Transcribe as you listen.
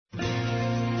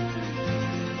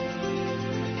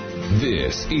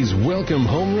This is Welcome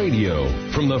Home Radio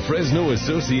from the Fresno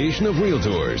Association of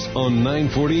Realtors on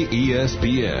 940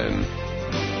 ESPN.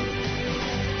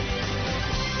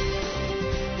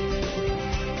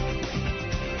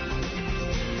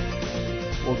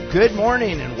 Well, good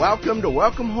morning and welcome to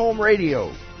Welcome Home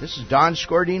Radio. This is Don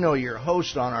Scordino, your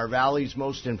host on our Valley's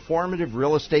most informative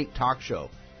real estate talk show.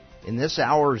 And this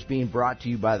hour is being brought to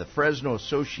you by the Fresno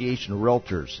Association of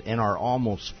Realtors and our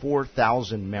almost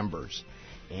 4,000 members.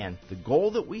 And the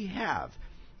goal that we have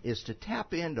is to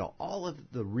tap into all of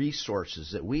the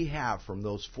resources that we have from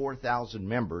those 4,000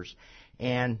 members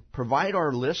and provide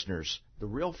our listeners the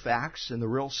real facts and the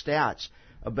real stats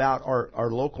about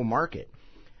our local market.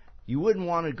 You wouldn't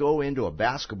want to go into a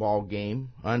basketball game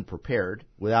unprepared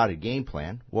without a game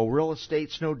plan. Well, real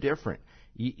estate's no different.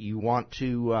 You want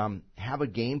to have a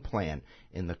game plan,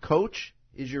 and the coach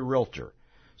is your realtor.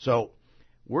 So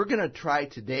we're going to try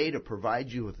today to provide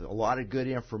you with a lot of good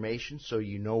information so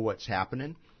you know what's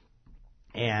happening.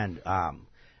 And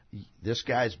this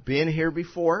guy's been here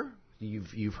before.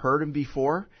 You've heard him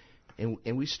before, and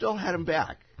we still had him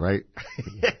back. Right.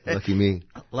 Lucky me.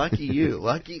 Lucky you.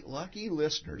 Lucky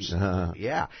listeners.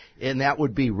 Yeah. And that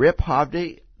would be Rip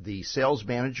Hovde, the sales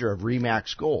manager of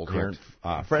Remax Gold. Correct.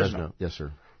 Here in Fresno. Yes,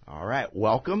 sir. All right.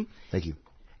 Welcome. Thank you.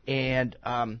 And,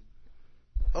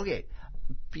 okay,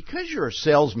 because you're a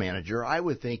sales manager, I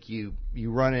would think you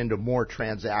run into more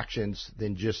transactions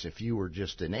than just if you were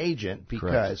just an agent,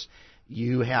 because Correct.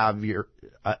 you have your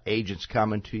agents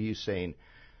coming to you saying,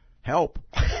 help.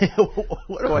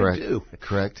 What do Correct. I do?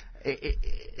 Correct.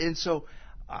 And so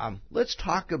let's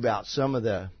talk about some of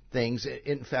the things.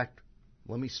 In fact,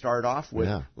 let me start off with,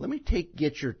 let me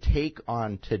get your take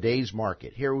on today's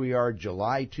market. Here we are,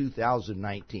 July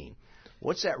 2019.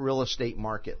 What's that real estate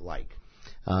market like?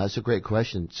 That's a great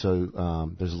question.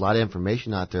 So there's a lot of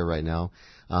information out there right now,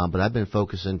 but I've been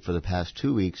focusing for the past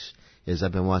 2 weeks is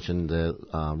I've been watching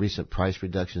the recent price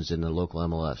reductions in the local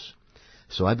MLS.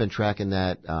 So I've been tracking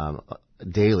that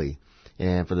daily,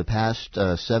 and for the past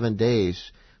 7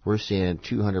 days, we're seeing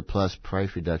 200-plus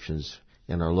price reductions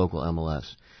in our local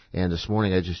MLS. And this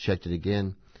morning, I just checked it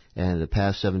again, and the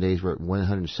past 7 days, we're at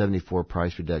 174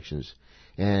 price reductions.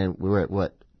 And we're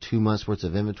at, 2 months' worth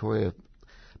of inventory of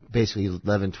basically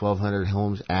 1,100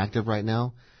 homes active right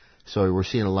now. So we're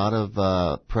seeing a lot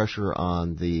of pressure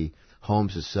on the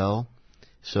homes to sell.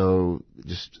 So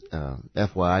just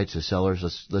FYI to sellers,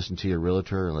 let's listen to your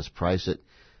realtor and let's price it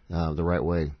the right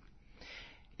way.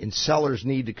 And sellers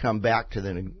need to come back to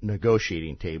the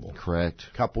negotiating table. Correct.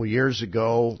 A couple years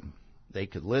ago, they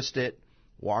could list it,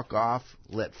 walk off,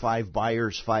 let 5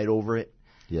 buyers fight over it.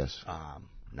 Yes.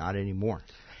 Not anymore.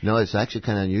 No, it's actually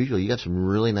kind of unusual. You got some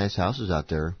really nice houses out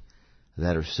there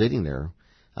that are sitting there.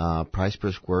 Price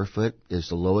per square foot is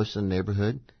the lowest in the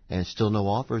neighborhood, and still no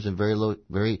offers and very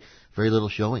little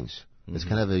showings. Mm-hmm. It's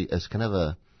kind of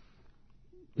a,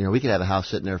 we could have a house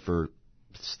sitting there for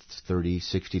 30,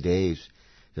 60 days,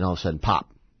 then all of a sudden,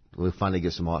 pop, we finally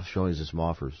get some showings and some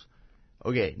offers.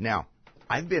 Okay, now,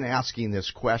 I've been asking this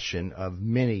question of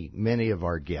many of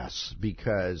our guests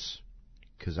because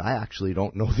I actually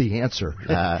don't know the answer.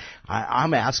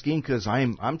 I'm asking because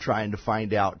I'm trying to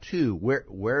find out too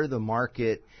where the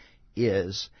market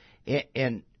is,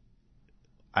 and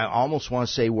I almost want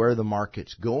to say where the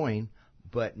market's going,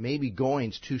 but maybe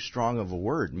going's too strong of a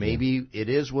word. Maybe it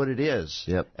is what it is.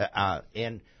 Yep.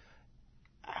 And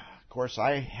of course,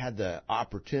 I had the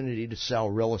opportunity to sell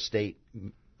real estate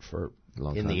for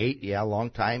long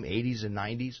time, 80s and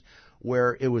 90s,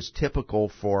 where it was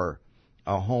typical for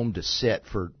a home to sit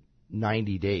for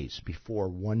 90 days before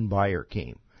one buyer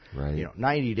came. Right.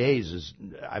 90 days is,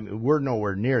 we're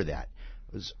nowhere near that.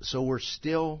 So we're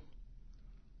still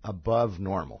above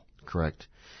normal. Correct.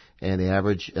 And the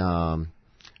average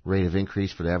rate of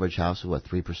increase for the average house is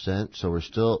 3%. So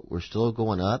we're still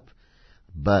going up,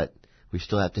 but we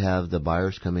still have to have the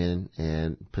buyers come in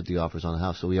and put the offers on the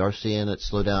house. So we are seeing it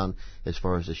slow down as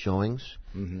far as the showings,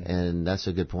 and that's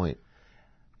a good point.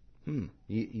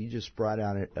 You just brought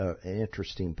out an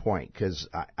interesting point, because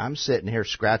I'm sitting here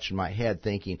scratching my head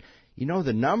thinking,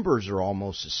 the numbers are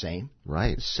almost the same.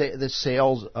 Right. The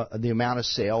sales, the amount of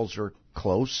sales are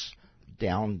close,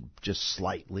 down just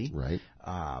slightly. Right.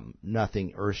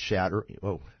 Nothing earth-shattering,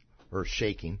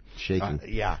 earth-shaking. Shaking.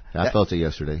 Yeah. I felt it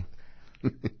yesterday.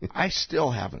 I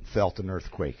still haven't felt an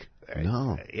earthquake.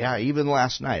 No. Yeah, even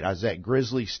last night. I was at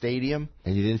Grizzly Stadium.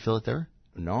 And you didn't feel it there?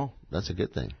 No. That's a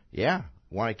good thing. Yeah.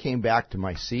 When I came back to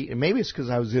my seat, and maybe it's because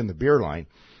I was in the beer line.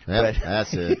 Yep,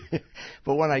 that's it.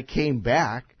 But when I came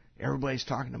back, everybody's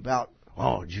talking about,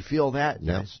 did you feel that?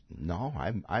 Yep. No,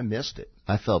 I missed it.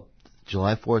 I felt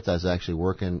July 4th, I was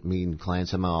actually meeting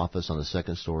clients in my office on the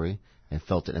second story, and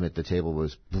felt it. And at the table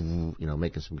was,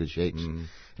 making some good shakes. And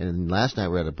then last night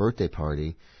we were at a birthday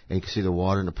party, and you could see the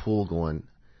water in the pool going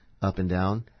up and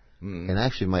down. And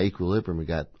actually, my equilibrium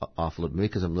got off a little bit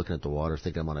because I'm looking at the water,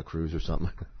 thinking I'm on a cruise or something.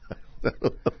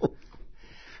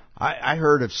 I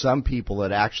heard of some people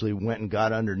that actually went and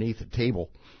got underneath a table.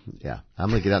 Yeah, I'm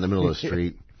going to get out in the middle of the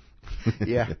street.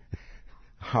 Yeah.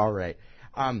 All right.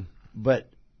 But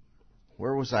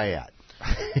where was I at?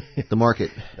 The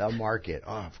market. The market.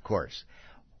 Oh, of course.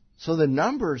 So the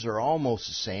numbers are almost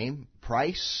the same.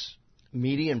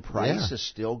 Median price is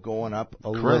still going up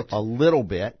a little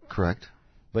bit. Correct.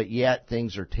 But yet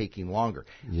things are taking longer.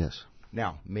 Yes.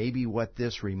 Now, maybe what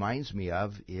this reminds me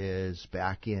of is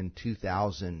back in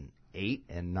 2008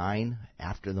 and 9,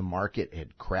 after the market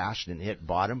had crashed and hit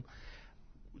bottom,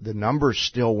 the numbers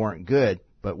still weren't good,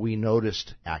 but we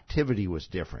noticed activity was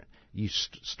different. You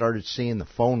started seeing the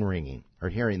phone ringing, or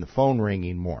hearing the phone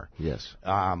ringing more. Yes.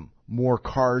 More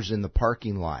cars in the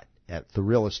parking lot at the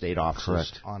real estate offices.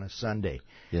 Correct. On a Sunday.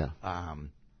 Yeah.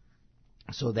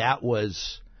 So that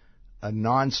was a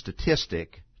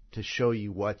non-statistic to show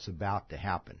you what's about to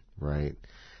happen. Right.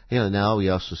 Now we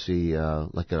also see,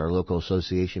 like at our local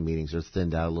association meetings, they're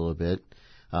thinned out a little bit.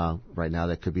 Right now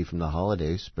that could be from the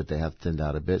holidays, but they have thinned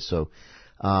out a bit. So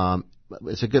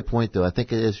it's a good point, though. I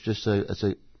think it is just it's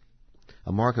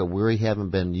a market we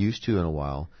haven't been used to in a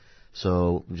while.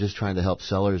 So just trying to help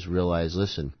sellers realize,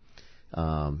 listen,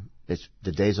 it's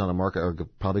the days on the market are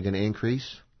probably going to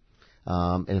increase.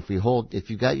 And if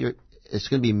you got it's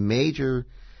going to be major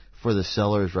for the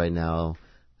sellers right now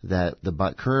that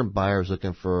the current buyer is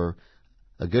looking for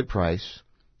a good price,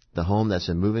 the home that's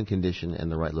in move-in condition,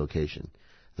 and the right location.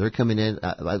 They're coming in.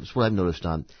 That's what I've noticed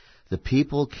on. The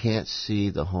people can't see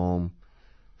the home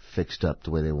fixed up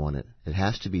the way they want it. It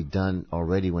has to be done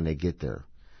already when they get there.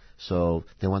 So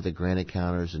they want the granite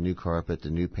counters, the new carpet, the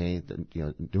new paint, the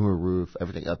newer roof,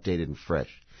 everything updated and fresh.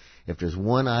 If there's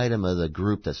one item of the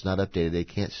group that's not updated, they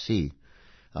can't see.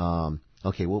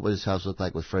 Okay, what would this house look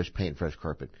like with fresh paint, fresh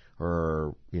carpet,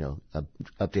 or a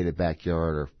updated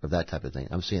backyard, or that type of thing?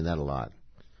 I'm seeing that a lot.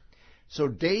 So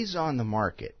days on the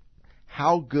market,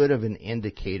 how good of an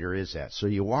indicator is that? So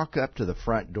you walk up to the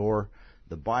front door,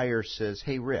 the buyer says,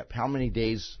 "Hey, Rip, how many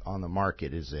days on the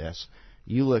market is this?"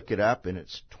 You look it up, and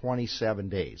it's 27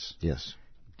 days. Yes.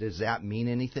 Does that mean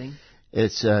anything?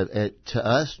 It's to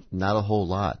us not a whole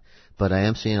lot, but I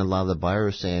am seeing a lot of the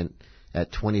buyers saying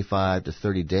at 25 to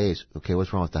 30 days, okay,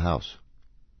 what's wrong with the house?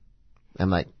 I'm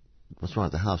like, what's wrong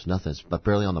with the house? Nothing. It's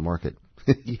barely on the market.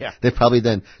 Yeah. They've probably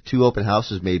done 2 open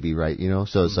houses maybe, right?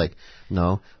 So it's like,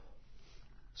 no.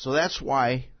 So that's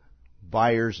why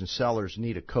buyers and sellers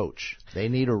need a coach. They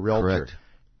need a realtor.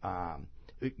 Correct.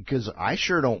 Because I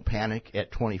sure don't panic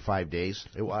at 25 days.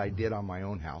 Well, I did on my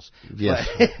own house. Yes.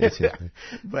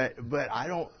 But I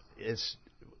don't.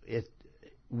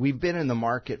 We've been in the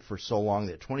market for so long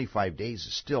that 25 days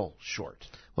is still short.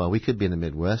 Well, we could be in the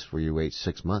Midwest where you wait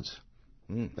 6 months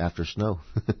after snow.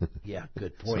 Yeah,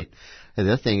 good point. And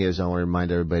the other thing is, I want to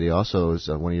remind everybody also is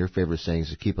one of your favorite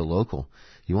sayings is keep it local.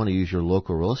 You want to use your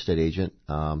local real estate agent,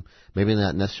 maybe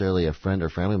not necessarily a friend or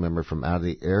family member from out of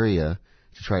the area,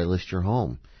 to try to list your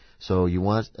home. So you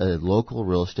want a local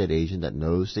real estate agent that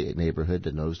knows the neighborhood,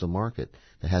 that knows the market,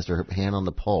 that has their hand on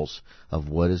the pulse of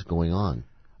what is going on.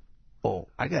 Oh,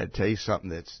 I got to tell you something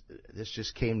this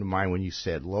just came to mind when you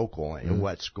said local and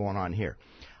what's going on here.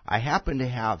 I happen to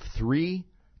have 3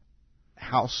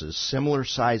 houses, similar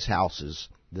size houses,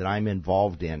 that I'm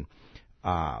involved in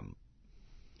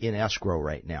escrow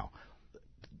right now.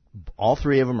 All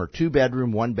 3 of them are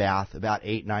 2-bedroom, 1-bath, about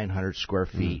 900 square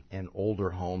feet, and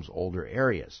older homes, older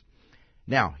areas.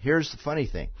 Now, here's the funny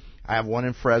thing. I have one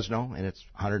in Fresno, and it's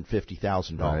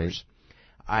 $150,000. Right.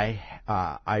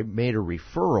 I made a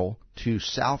referral to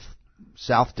South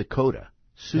Dakota,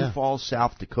 Sioux Falls,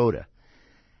 South Dakota.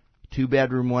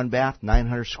 2-bedroom, 1-bath,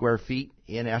 900 square feet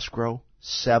in escrow,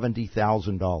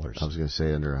 $70,000. I was going to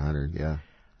say under 100. Yeah.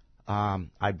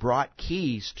 I brought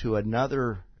keys to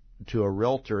a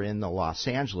realtor in the Los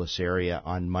Angeles area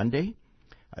on Monday.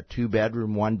 A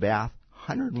 2-bedroom, 1-bath,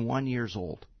 101 years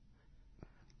old.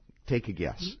 Take a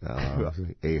guess.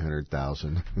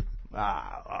 800,000.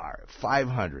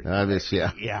 500.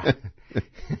 Yeah. Yeah.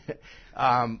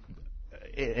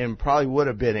 And probably would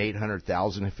have been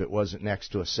 800,000 if it wasn't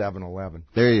next to a 7-Eleven.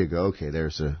 There you go. Okay,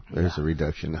 there's a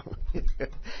reduction now.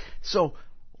 So,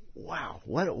 wow,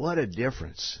 what a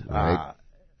difference. Right.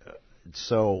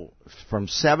 So from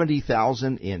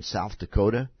 70,000 in South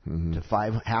Dakota to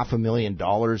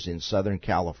 $500,000 in Southern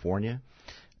California.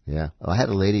 Yeah, I had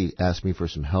a lady ask me for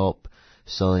some help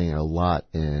selling a lot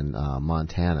in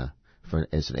Montana.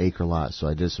 It's an acre lot, so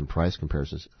I did some price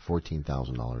comparisons.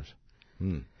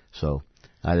 $14,000. So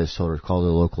I just told her to call the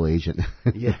local agent.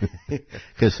 Yeah,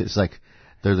 because it's like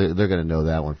they're going to know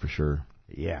that one for sure.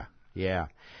 Yeah.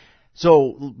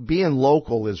 So being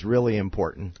local is really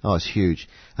important. Oh, it's huge.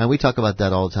 And we talk about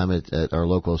that all the time at our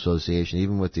local association,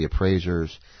 even with the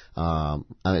appraisers.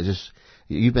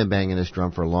 You've been banging this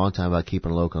drum for a long time about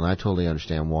keeping local, and I totally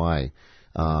understand why.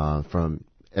 From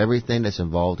everything that's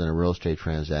involved in a real estate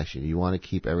transaction, you want to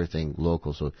keep everything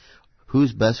local. So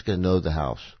who's best going to know the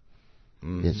house?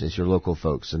 Mm-hmm. It's your local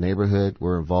folks. The neighborhood,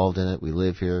 we're involved in it. We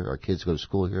live here. Our kids go to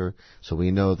school here, so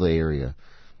we know the area.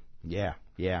 Yeah.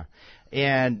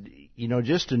 And,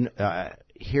 just to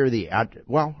hear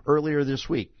earlier this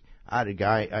week, I had a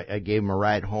guy, I gave him a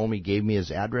ride home. He gave me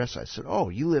his address. I said, "Oh,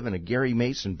 you live in a Gary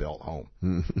Mason built home."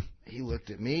 He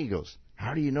looked at me. He goes,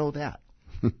 "How do you know that?"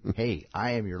 Hey,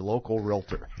 I am your local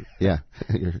realtor. Yeah.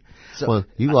 Well,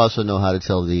 you also know how to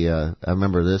tell I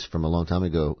remember this from a long time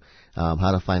ago,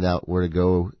 how to find out where to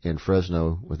go in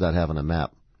Fresno without having a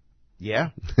map. Yeah.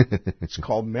 It's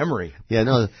called memory. Yeah,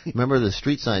 no, remember the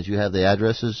street signs, you have the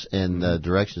addresses and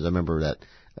directions. I remember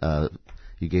that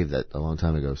you gave that a long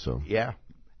time ago. So yeah.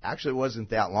 Actually, it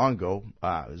wasn't that long ago.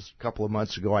 It was a couple of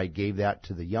months ago. I gave that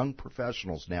to the Young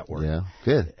Professionals Network. Yeah,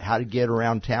 good. How to get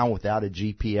around town without a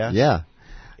GPS. Yeah.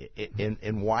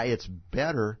 And why it's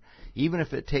better, even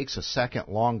if it takes a second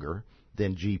longer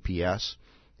than GPS,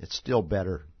 it's still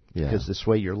better. Yeah. Because this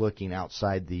way you're looking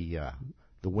outside the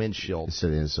windshield. Instead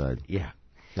of inside. Yeah.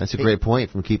 That's a great point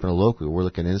from keeping it local. We're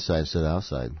looking inside instead of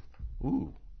outside.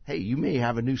 Ooh. Hey, you may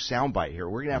have a new soundbite here.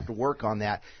 We're going to have to work on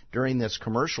that during this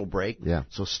commercial break. Yeah.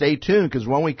 So stay tuned, because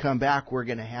when we come back, we're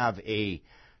going to have a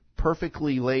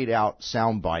perfectly laid out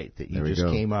soundbite that you just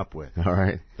came up with. All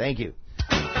right. Thank you.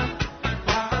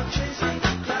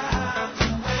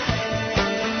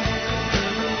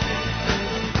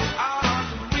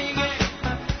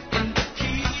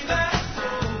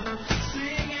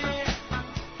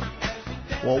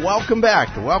 Well, welcome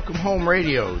back to Welcome Home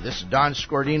Radio. This is Don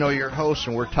Scordino, your host,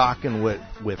 and we're talking with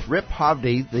Rip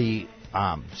Hovde, the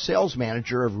sales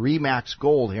manager of Remax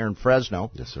Gold here in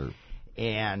Fresno. Yes, sir.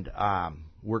 And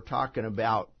we're talking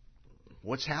about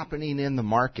what's happening in the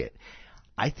market.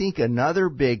 I think another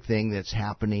big thing that's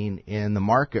happening in the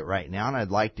market right now, and I'd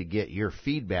like to get your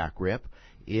feedback, Rip,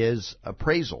 is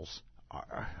appraisals.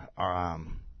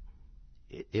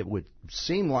 It would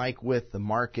seem like with the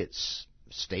markets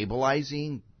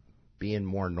stabilizing, being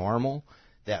more normal,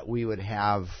 that we would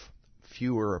have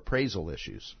fewer appraisal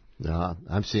issues.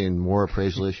 I'm seeing more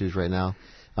appraisal issues right now.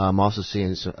 I'm also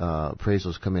seeing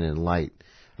appraisals coming in light,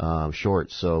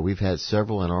 short. So we've had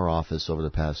several in our office over the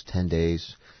past 10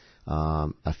 days,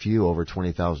 a few over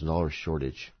 $20,000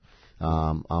 shortage.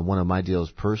 On one of my deals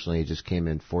personally, it just came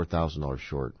in $4,000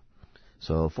 short.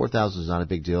 So $4,000 is not a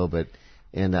big deal, but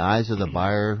in the eyes of the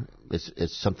buyer,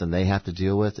 it's something they have to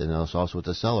deal with, and it's also with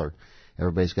the seller.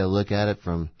 Everybody's got to look at it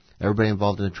from everybody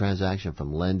involved in the transaction,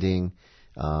 from lending.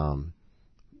 But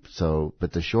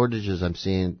the shortages I'm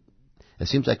seeing, it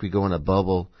seems like we go in a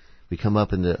bubble. We come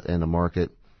up in the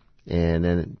market, and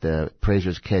then the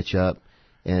appraisers catch up.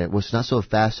 And it was not so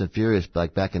fast and furious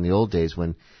like back in the old days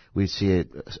when we'd see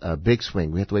a big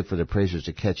swing. We have to wait for the appraisers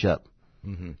to catch up.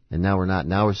 Mm-hmm. And now we're not.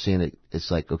 Now we're seeing it.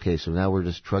 It's like, okay, so now we're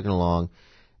just trucking along,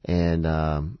 and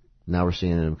now we're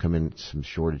seeing them come in some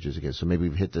shortages again. So maybe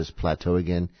we've hit this plateau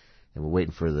again, and we're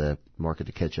waiting for the market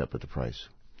to catch up with the price.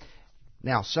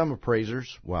 Now, some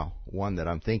appraisers, well, one that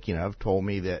I'm thinking of, told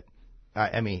me that,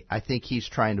 I think he's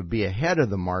trying to be ahead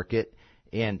of the market,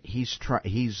 and he's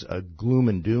a gloom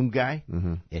and doom guy,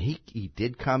 mm-hmm. and he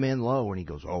did come in low, and he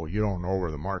goes, "Oh, you don't know where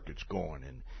the market's going,"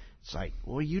 and it's like,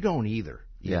 well, you don't either.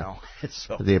 You know?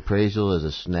 So. The appraisal is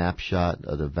a snapshot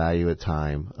of the value at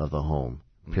time of the home,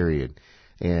 period.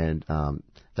 And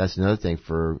that's another thing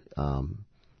for the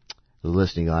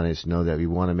listening audience to know, that we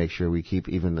want to make sure we keep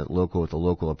even the local with the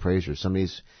local appraisers. Some of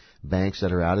these banks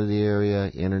that are out of the area,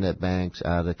 internet banks,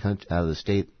 out of the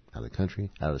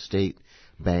state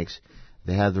banks,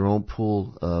 they have their own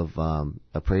pool of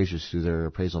appraisers through their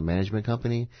appraisal management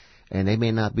company, and they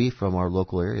may not be from our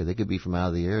local area. They could be from out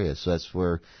of the area. So that's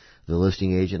where the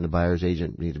listing agent and the buyer's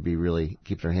agent need to be really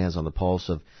keep their hands on the pulse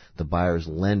of the buyer's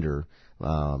lender.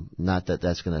 Not that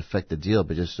that's going to affect the deal,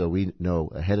 but just so we know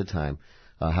ahead of time,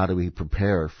 how do we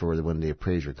prepare for when the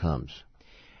appraiser comes?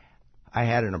 I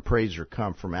had an appraiser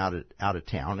come from out of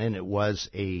town, and it was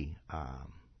a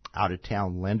out of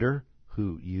town lender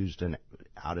who used an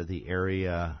out of the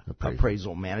area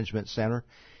appraisal management center.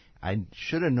 I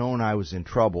should have known I was in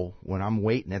trouble when I'm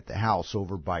waiting at the house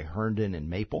over by Herndon and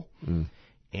Maple. Mm.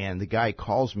 And the guy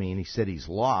calls me and he said he's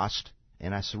lost.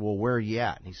 And I said, well, where are you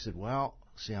at? And he said, well,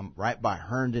 see, I'm right by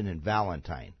Herndon and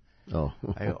Valentine. Oh.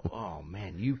 I go, oh,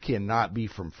 man, you cannot be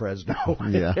from Fresno.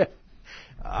 Yeah.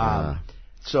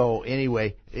 So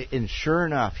anyway, and sure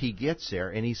enough, he gets there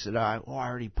and he said, I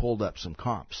already pulled up some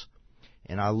comps.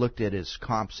 And I looked at his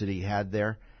comps that he had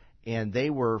there, and they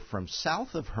were from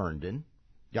south of Herndon.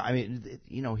 Yeah, I mean,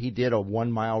 he did a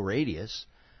 1 mile radius,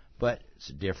 but it's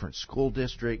a different school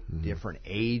district, different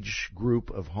age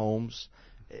group of homes.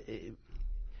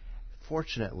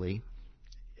 Fortunately,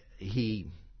 he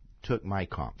took my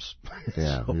comps.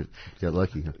 Yeah, So, you got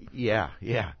lucky. Yeah.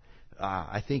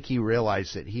 I think he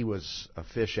realized that he was a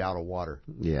fish out of water.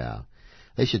 Yeah.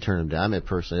 They should turn them down. I mean,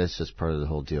 personally, that's just part of the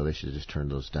whole deal. They should just turn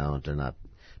those down if they're not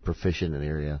proficient in the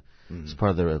area. It's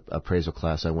part of the appraisal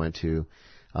class I went to.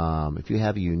 If you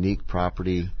have a unique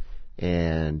property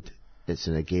and it's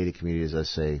in a gated community, as I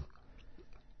say,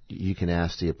 you can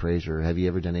ask the appraiser, have you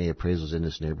ever done any appraisals in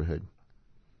this neighborhood?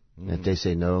 And if they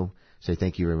say no, say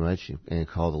thank you very much and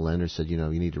call the lender and said, you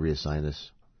need to reassign this.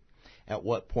 At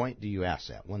what point do you ask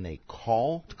that? When they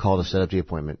call? To call to set up the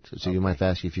appointment. So Okay. you might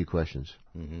ask you a few questions.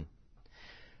 Mm-hmm.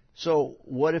 So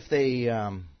what if they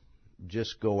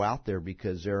just go out there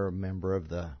because they're a member of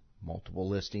the multiple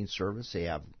listing service? They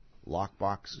have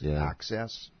lockbox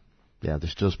access? Yeah, they're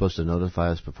still supposed to notify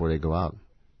us before they go out.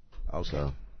 Okay.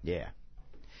 So. Yeah.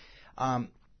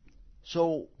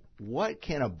 So what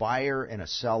can a buyer and a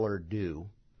seller do?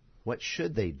 What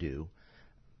should they do?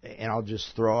 And I'll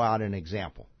just throw out an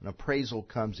example. An appraisal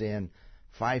comes in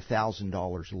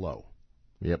 $5,000 low.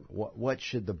 Yep. What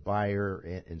should the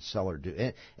buyer and seller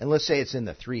do? And let's say it's in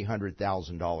the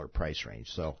 $300,000 price range.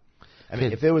 So, I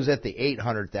mean, if it was at the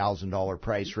 $800,000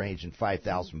 price range and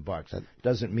 $5,000,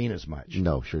 doesn't mean as much.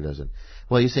 No, sure doesn't.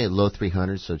 Well, you say low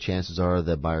 300s, so chances are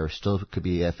the buyer still could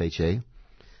be FHA.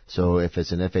 So if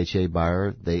it's an FHA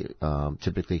buyer, they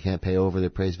typically can't pay over the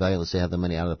appraised value unless they have the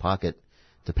money out of the pocket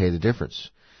to pay the difference.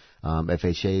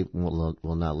 FHA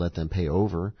will not let them pay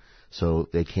over, so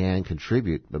they can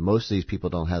contribute. But most of these people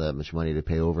don't have that much money to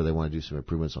pay over. They want to do some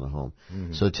improvements on a home.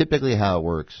 Mm-hmm. So typically how it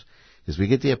works is we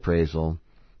get the appraisal.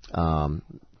 The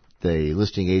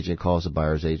listing agent calls the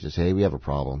buyer's agent and says, hey, we have a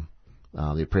problem.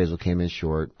 The appraisal came in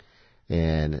short.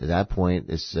 And at that point,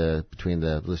 it's between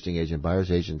the listing agent and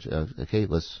buyer's agent. Okay,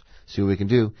 let's see what we can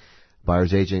do.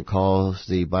 Buyer's agent calls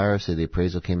the buyer, say the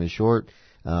appraisal came in short.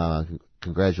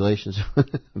 Congratulations,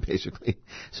 basically.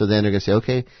 So then they're going to say,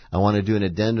 okay, I want to do an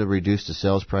addendum to reduce the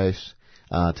sales price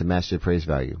to match the appraised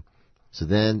value. So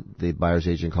then the buyer's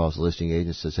agent calls the listing agent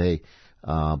and says, hey,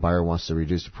 buyer wants to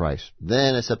reduce the price.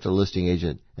 Then it's up to the listing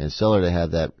agent and seller to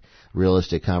have that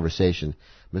realistic conversation.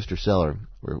 Mr. Seller,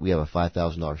 we have a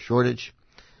 $5,000 shortage.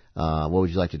 What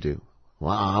would you like to do?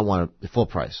 Well, I want a full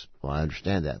price. Well, I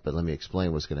understand that, but let me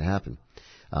explain what's going to happen.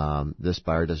 This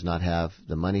buyer does not have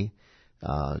the money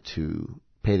to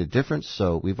pay the difference,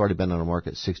 so we've already been on the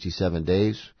market 67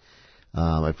 days.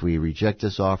 If we reject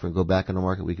this offer and go back on the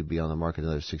market, we could be on the market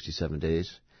another 67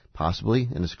 days, possibly,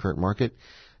 in this current market.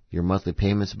 Your monthly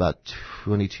payment's about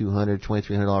 $2,200,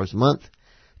 $2,300 a month.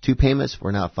 2 payments,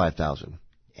 we're now at $5,000.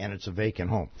 And it's a vacant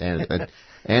home. And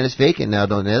it's vacant now.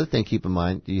 The other thing, keep in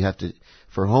mind, you have to,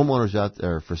 for homeowners out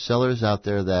there, for sellers out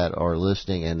there that are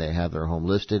listing and they have their home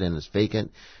listed and it's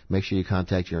vacant, make sure you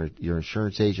contact your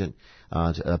insurance agent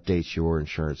to update your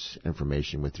insurance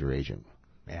information with your agent.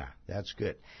 Yeah, that's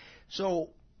good. So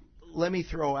let me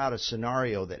throw out a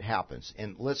scenario that happens,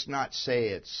 and let's not say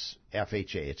it's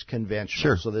FHA, it's conventional.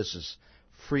 Sure. So this is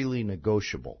freely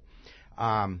negotiable.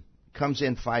 Comes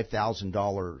in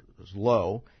 $5,000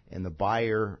 low, and the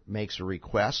buyer makes a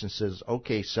request and says,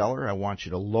 okay, seller, I want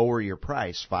you to lower your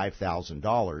price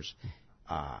 $5,000.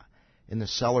 And the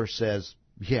seller says,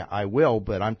 yeah, I will,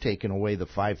 but I'm taking away the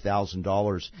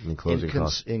 $5,000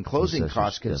 in closing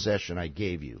cost concession I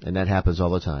gave you. And that happens all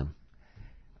the time.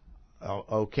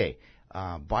 Okay.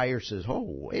 Buyer says, oh,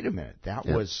 wait a minute, that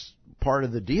was part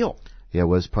of the deal. Yeah, it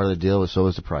was part of the deal, so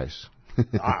was the price.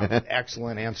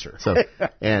 Excellent answer. So,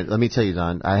 and let me tell you,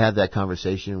 Don, I had that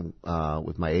conversation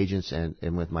with my agents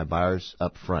and with my buyers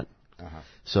up front. Uh-huh.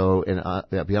 So, and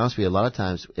I'll be honest with you, a lot of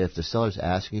times, if the seller's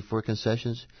asking for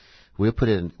concessions, we put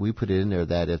it in there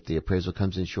that if the appraisal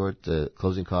comes in short, the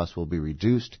closing costs will be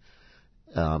reduced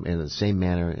in the same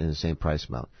manner in the same price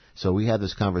amount. So we have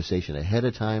this conversation ahead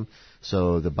of time,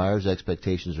 so the buyer's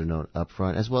expectations are known up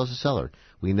front, as well as the seller.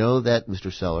 We know that,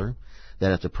 Mr. Seller,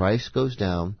 that if the price goes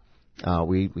down,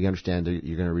 we understand that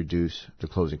you're going to reduce the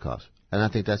closing costs. And I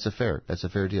think that's a fair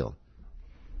deal.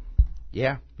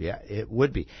 Yeah, it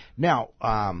would be. Now,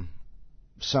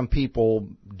 some people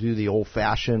do the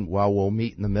old-fashioned, well, we'll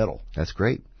meet in the middle. That's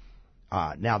great.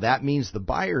 Now, that means the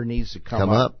buyer needs to come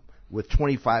up with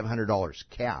 $2,500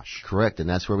 cash. Correct, and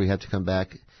that's where we have to come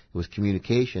back with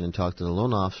communication and talk to the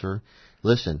loan officer.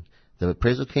 Listen, the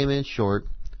appraisal came in short.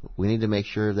 We need to make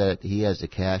sure that he has the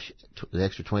cash, the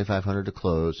extra $2,500 to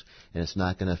close, and it's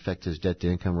not going to affect his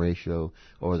debt-to-income ratio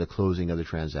or the closing of the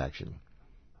transaction.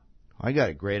 I got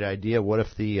a great idea. What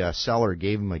if the seller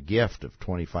gave him a gift of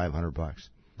 $2,500?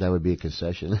 That would be a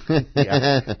concession.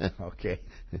 Yeah. Okay.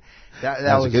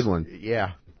 That was a good one.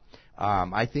 Yeah.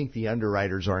 I think the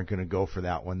underwriters aren't going to go for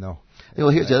that one, though. Well,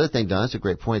 here's the other thing, Don. It's a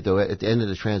great point, though. At the end of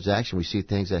the transaction, we see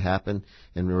things that happen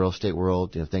in the real estate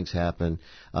world. Things happen.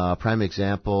 Prime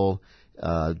example,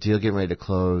 deal getting ready to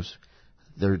close.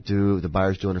 The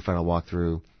buyer's doing their final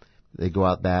walkthrough. They go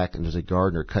out back, and there's a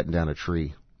gardener cutting down a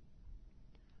tree.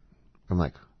 I'm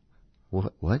like,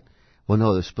 what? Well,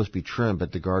 no, they're supposed to be trimmed,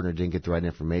 but the gardener didn't get the right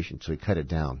information, so he cut it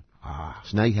down.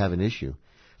 So now you have an issue.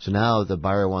 So now the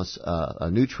buyer wants a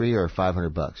new tree or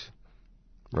 $500,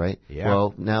 right? Yeah.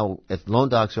 Well, now if loan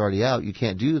doc's already out, you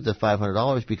can't do the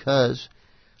 $500 because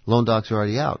loan doc's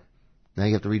already out. Now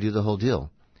you have to redo the whole deal.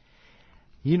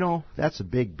 That's a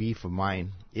big beef of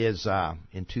mine. Is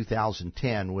in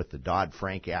 2010 with the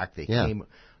Dodd-Frank Act, they came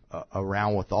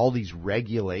around with all these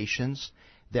regulations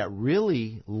that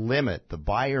really limit the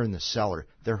buyer and the seller.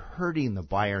 They're hurting the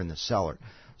buyer and the seller.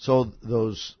 So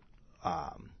those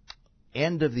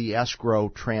end of the escrow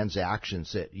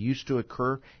transactions that used to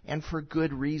occur, and for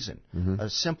good reason, a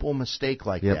simple mistake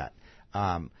like that,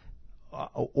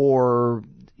 or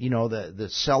the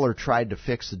seller tried to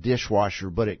fix the dishwasher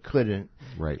but it couldn't,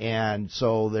 right? And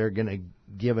so they're going to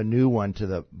give a new one to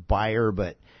the buyer,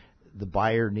 but the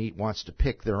buyer wants to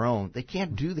pick their own. They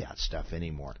can't do that stuff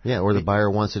anymore. Yeah, or the buyer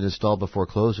wants it installed before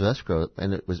close of escrow,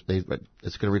 and it's going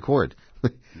to record.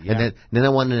 And then I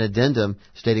want an addendum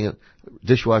stating a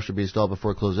dishwasher be installed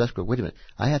before close of escrow. Wait a minute,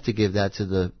 I have to give that to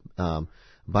the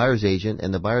buyer's agent,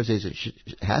 and the buyer's agent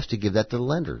has to give that to the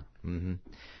lender. Mm-hmm.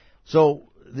 So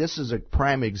this is a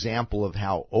prime example of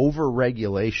how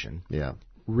over-regulation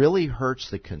really hurts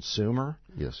the consumer.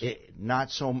 Yes.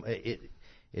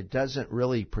 It doesn't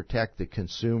really protect the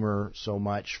consumer so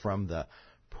much from the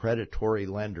predatory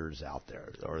lenders out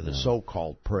there, or the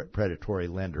so-called predatory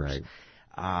lenders.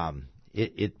 Right.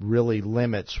 It really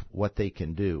limits what they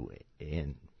can do,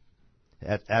 and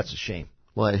that's a shame.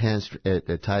 Well,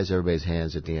 it ties everybody's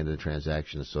hands at the end of the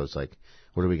transaction, so it's like,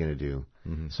 what are we going to do?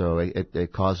 Mm-hmm. So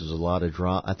it causes a lot of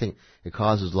drama. I think it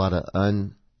causes a lot of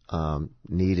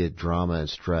unneeded drama and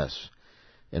stress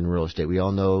in real estate. We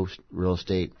all know real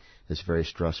estate is very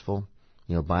stressful.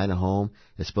 Buying a home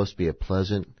is supposed to be a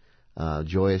pleasant,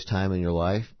 joyous time in your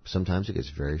life. Sometimes it gets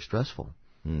very stressful.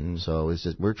 Mm-hmm. So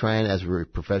we're trying, as a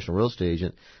professional real estate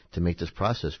agent, to make this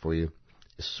process for you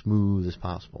as smooth as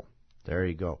possible. There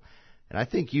you go. And I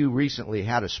think you recently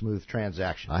had a smooth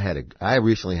transaction. I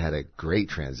recently had a great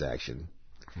transaction.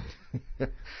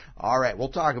 All right, we'll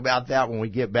talk about that when we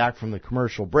get back from the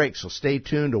commercial break. So stay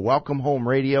tuned to Welcome Home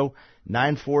Radio,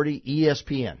 940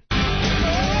 ESPN.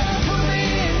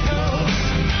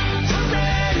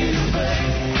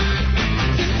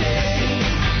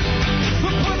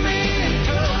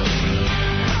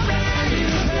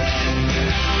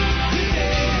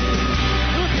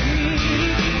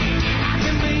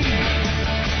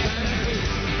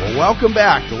 Welcome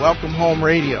back to Welcome Home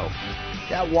Radio.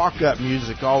 That walk-up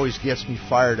music always gets me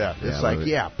fired up. It's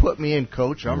put me in,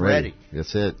 Coach. I'm ready.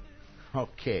 That's it.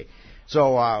 Okay.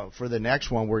 So for the next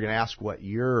one, we're going to ask what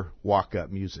your walk-up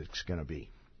music's going to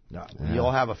be. No,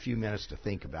 you'll have a few minutes to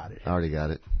think about it. I already got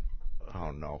it.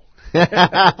 Oh, no.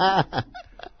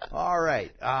 All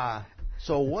right.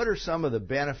 So what are some of the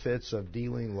benefits of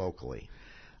dealing locally?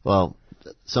 Well,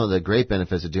 some of the great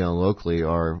benefits of dealing locally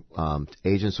are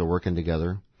agents are working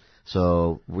together.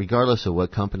 So regardless of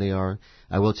what company you are,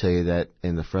 I will tell you that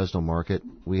in the Fresno market,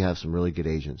 we have some really good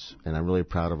agents. And I'm really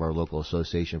proud of our local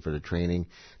association for the training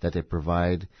that they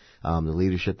provide. The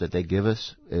leadership that they give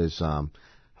us is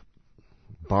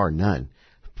bar none.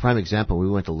 Prime example, we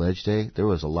went to Ledge Day. There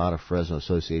was a lot of Fresno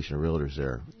Association of Realtors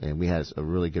there, and we had a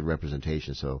really good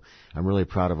representation. So I'm really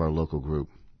proud of our local group.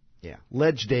 Yeah.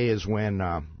 Ledge Day is when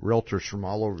realtors from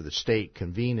all over the state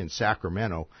convene in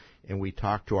Sacramento, and we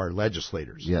talk to our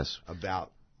legislators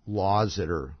about laws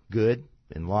that are good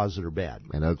and laws that are bad.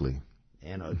 And ugly.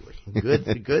 And ugly. Good,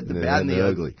 the bad, and the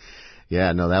ugly.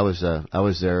 Yeah, no, that was I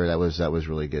was there. That was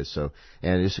really good. So,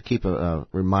 and just to keep a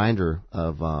reminder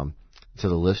of to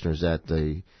the listeners that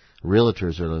the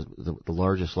realtors are the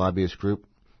largest lobbyist group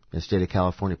in the state of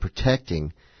California,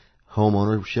 protecting home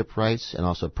ownership rights and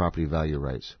also property value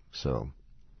rights. So,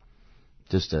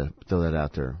 just to throw that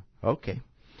out there. Okay.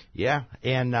 Yeah,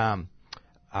 and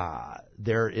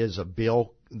there is a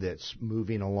bill that's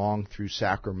moving along through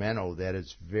Sacramento that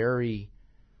is very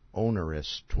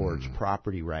onerous towards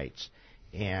property rights,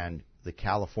 and the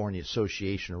California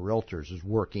Association of Realtors is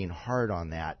working hard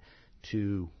on that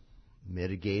to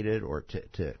mitigate it or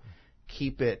to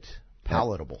keep it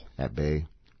palatable. At bay.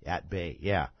 At bay,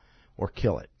 yeah. Or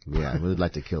kill it. Yeah, we'd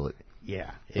like to kill it.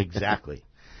 Yeah, exactly.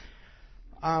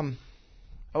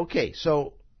 Okay,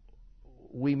 so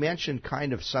we mentioned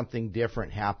kind of something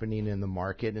different happening in the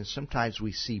market, and sometimes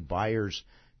we see buyers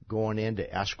going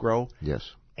into escrow. Yes.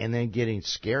 And then getting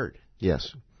scared.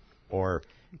 Yes. Or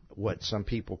what some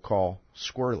people call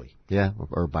squirrely. Yeah,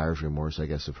 or buyer's remorse, I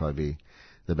guess, would probably be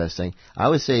the best thing. I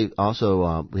would say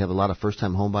also we have a lot of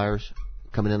first-time home buyers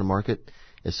coming in the market.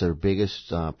 It's their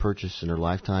biggest purchase in their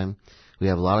lifetime. We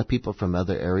have a lot of people from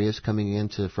other areas coming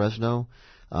into Fresno,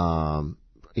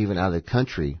 even out of the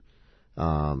country,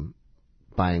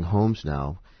 buying homes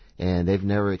now, and they've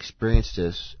never experienced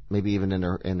this. Maybe even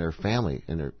in their family,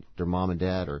 in their mom and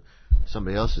dad, or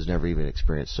somebody else has never even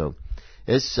experienced. So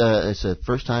it's a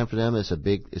first time for them. It's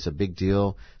a big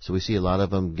deal. So we see a lot of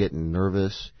them getting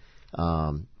nervous.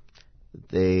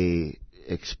 They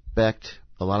expect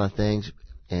a lot of things.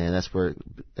 And that's where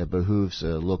it behooves a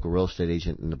local real estate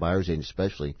agent and the buyer's agent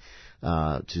especially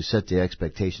to set the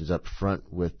expectations up front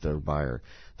with their buyer.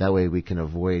 That way we can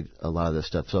avoid a lot of this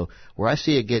stuff. So where I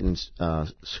see it getting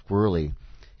squirrely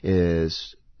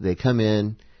is they come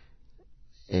in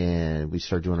and we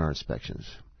start doing our inspections.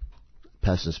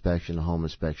 Pest inspection, home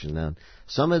inspection. Now,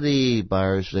 some of the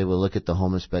buyers, they will look at the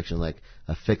home inspection like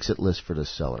a fix-it list for the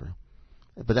seller.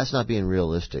 But that's not being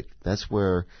realistic. That's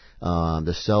where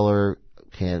the seller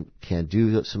can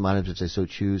do some items if they so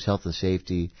choose, health and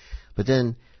safety. But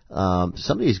then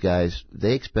some of these guys,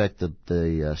 they expect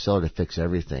the seller to fix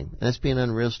everything. And that's being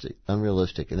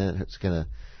unrealistic. And then it's going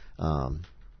to,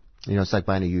 it's like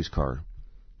buying a used car.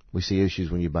 We see issues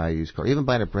when you buy a used car. Even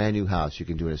buying a brand new house, you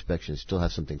can do an inspection and still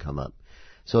have something come up.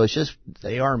 So it's just...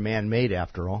 They are man-made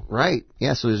after all. Right.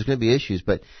 Yeah, so there's going to be issues.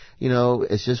 But,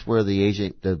 it's just where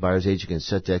the buyer's agent can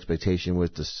set the expectation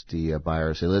with the buyer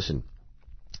and say, listen,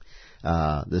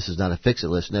 this is not a fix-it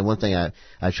list. And then one thing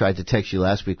I tried to text you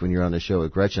last week when you were on the show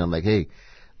with Gretchen, I'm like, hey,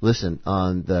 listen,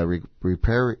 on the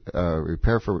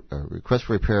request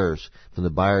for repairs from the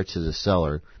buyer to the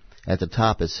seller, at the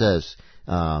top it says,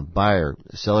 buyer,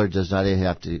 seller does not even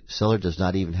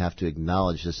have to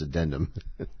acknowledge this addendum.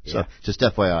 So yeah. Just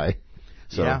FYI.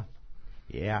 So.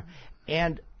 Yeah.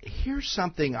 And here's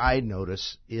something I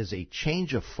notice is a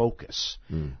change of focus.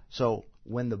 So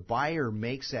when the buyer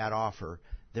makes that offer,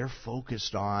 they're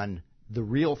focused on the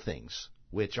real things,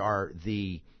 which are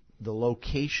the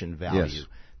location value,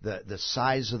 yes. the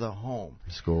size of the home,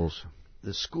 the schools,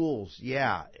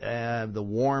 the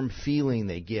warm feeling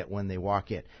they get when they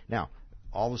walk in. Now,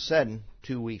 all of a sudden,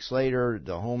 2 weeks later,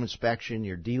 the home inspection,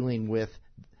 you're dealing with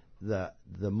the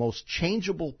most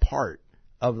changeable part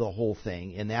of the whole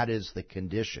thing, and that is the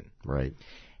condition. Right.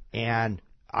 And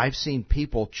I've seen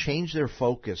people change their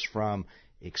focus from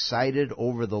excited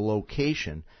over the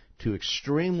location to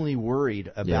extremely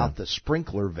worried about the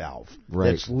sprinkler valve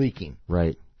that's leaking.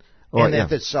 Right. And that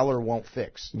the seller won't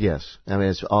fix. Yes. I mean,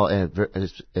 it's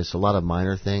a lot of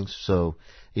minor things. So,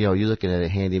 you're looking at a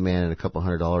handyman and a couple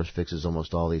 $100 fixes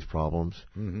almost all these problems.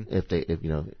 Mm-hmm.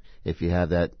 If you have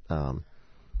that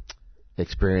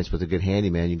experience with a good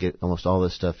handyman, you get almost all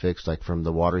this stuff fixed, like from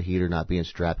the water heater not being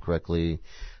strapped correctly,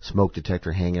 smoke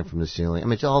detector hanging from the ceiling. I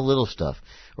mean, it's all little stuff.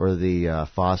 Or the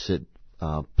faucet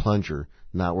plunger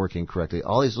not working correctly.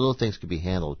 All these little things could be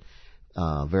handled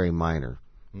very minor.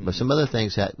 Mm-hmm. But some other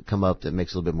things come up that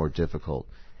makes it a little bit more difficult.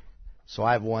 So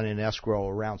I have one in escrow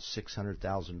around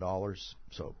 $600,000.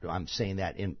 So I'm saying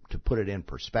that to put it in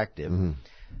perspective. Mm-hmm.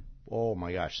 Oh,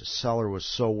 my gosh, the seller was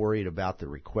so worried about the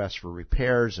request for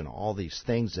repairs and all these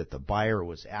things that the buyer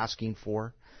was asking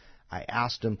for. I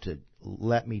asked him to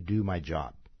let me do my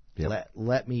job. Yep.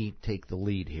 Let me take the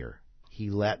lead here. He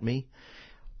let me.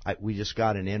 We just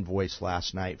got an invoice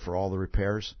last night for all the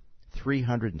repairs,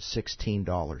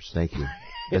 $316. Thank you.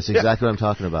 That's exactly what I'm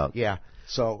talking about. Yeah.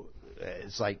 So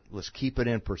it's like, let's keep it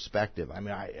in perspective. I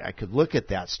mean, I could look at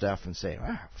that stuff and say,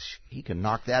 he can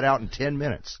knock that out in 10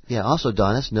 minutes. Yeah, also,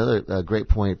 Don, that's another great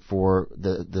point for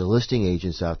the listing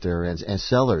agents out there and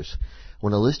sellers.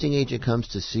 When a listing agent comes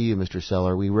to see you, Mr.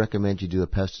 Seller, we recommend you do a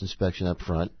pest inspection up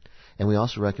front, and we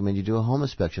also recommend you do a home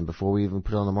inspection before we even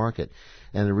put it on the market.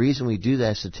 And the reason we do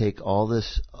that is to take all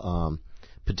this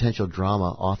potential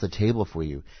drama off the table for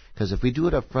you. Because if we do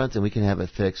it up front, then we can have it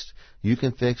fixed. You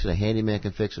can fix it, a handyman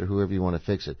can fix it, or whoever you want to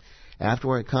fix it. After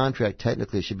we're in contract,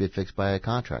 technically it should be fixed by a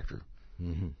contractor.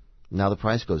 Mm-hmm. Now the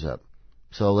price goes up.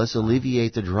 So let's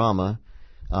alleviate the drama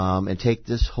and take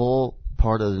this whole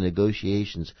part of the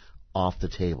negotiations off the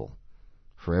table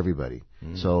for everybody.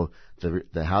 So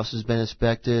the house has been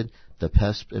inspected, the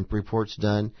pest report's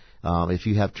done. If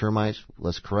you have termites,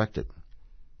 let's correct it.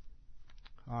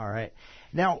 All right.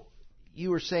 Now, you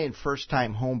were saying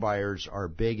first-time home buyers are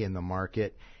big in the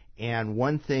market, and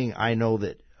one thing I know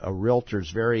that a realtor is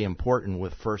very important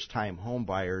with first-time home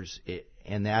buyers,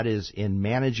 and that is in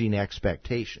managing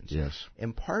expectations. Yes.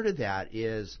 And part of that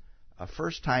is a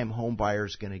first-time home buyer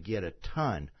is going to get a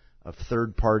ton of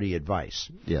third-party advice.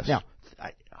 Yes. Now,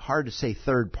 hard to say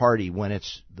third-party when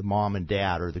it's the mom and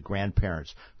dad or the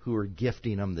grandparents who are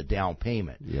gifting them the down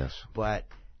payment. Yes. But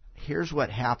here's what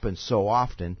happens so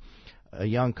often. A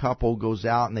young couple goes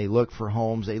out and they look for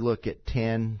homes. They look at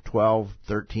 10, 12,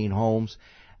 13 homes.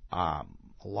 A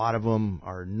lot of them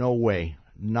are no way,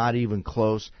 not even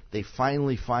close. They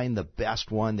finally find the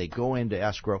best one. They go into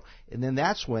escrow, and then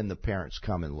that's when the parents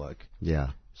come and look. Yeah.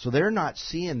 So they're not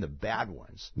seeing the bad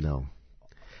ones. No.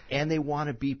 And they want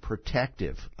to be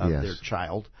protective of their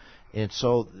child. And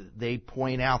so they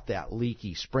point out that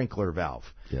leaky sprinkler valve.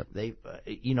 Yep. They,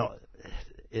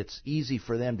 it's easy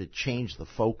for them to change the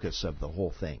focus of the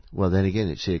whole thing. Well, then again,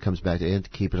 it comes back to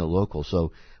keeping it local.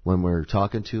 So when we're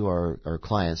talking to our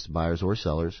clients, buyers or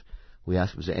sellers, we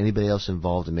ask, is there anybody else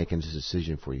involved in making this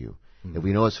decision for you? Mm-hmm. If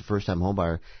we know it's a first-time home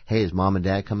buyer, hey, is mom and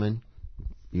dad coming?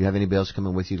 You have anybody else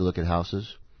coming with you to look at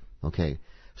houses? Okay.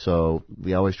 So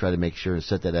we always try to make sure and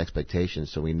set that expectation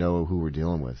so we know who we're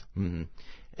dealing with. Mm-hmm.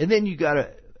 And then you got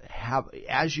to have,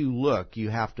 as you look, you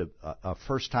have to, a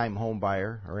first-time home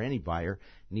buyer or any buyer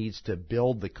needs to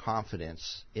build the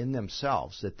confidence in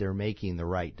themselves that they're making the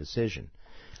right decision.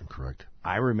 Correct.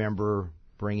 I remember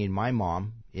bringing my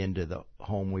mom into the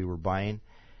home we were buying.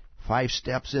 5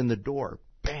 steps in the door,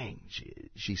 bang,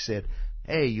 she said,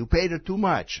 "Hey, you paid it too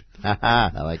much."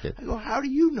 I like it. I go, "How do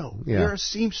you know? Yeah. You're a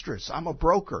seamstress. I'm a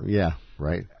broker." Yeah,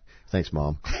 right. Thanks,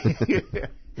 Mom.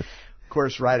 Of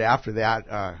course, right after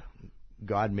that,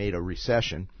 God made a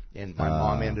recession, and my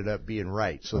mom ended up being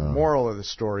right. So the moral of the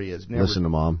story is never listen to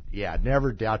Mom. Yeah,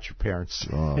 never doubt your parents.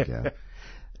 Oh, yeah.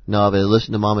 No, but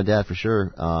listen to Mom and Dad for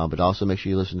sure. But also make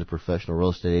sure you listen to a professional real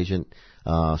estate agent,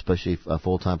 especially a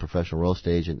full-time professional real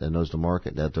estate agent that knows the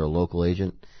market, that they're a local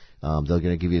agent. They're going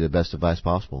to give you the best advice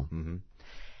possible. Mm-hmm.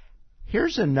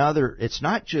 Here's another. It's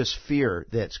not just fear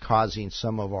that's causing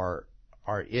some of our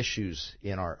issues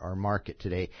in our market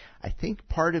today. I think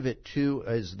part of it, too,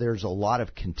 is there's a lot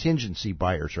of contingency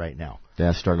buyers right now.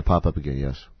 That's starting to pop up again,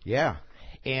 yes. Yeah.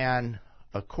 And,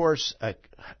 of course,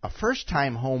 a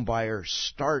first-time home buyer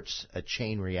starts a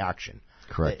chain reaction.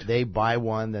 Correct. They buy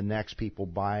one, the next people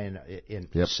buy and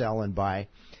sell and buy.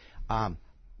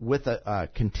 With a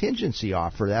contingency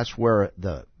offer, that's where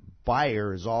the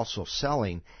buyer is also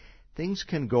selling. Things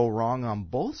can go wrong on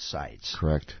both sides.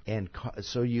 Correct. And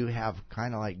so you have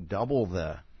kind of like double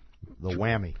the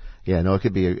whammy. Yeah, no, it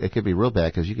could be real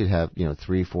bad because you could have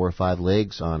 3, 4, or 5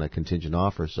 legs on a contingent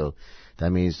offer. So that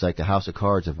means like the house of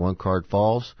cards. If one card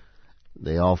falls,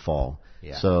 they all fall.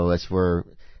 Yeah. So that's where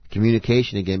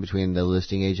communication again between the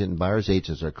listing agent and buyer's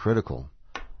agents are critical.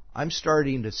 I'm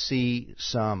starting to see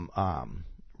some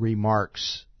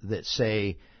remarks that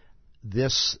say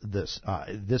this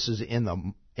is in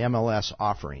the MLS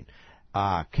offering,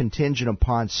 contingent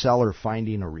upon seller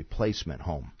finding a replacement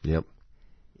home. Yep.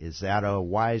 Is that a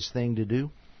wise thing to do?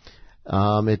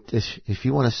 If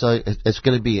you want to sell, it's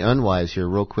going to be unwise here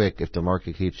real quick if the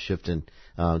market keeps shifting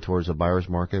towards a buyer's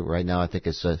market. Right now, I think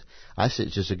I say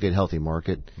it's just a good, healthy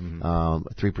market. Mm-hmm.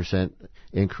 3%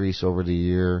 increase over the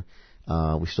year.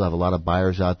 We still have a lot of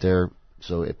buyers out there.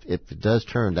 So if it does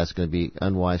turn, that's going to be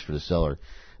unwise for the seller.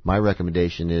 My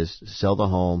recommendation is sell the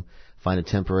home, find a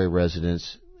temporary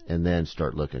residence, and then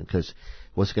start looking. Because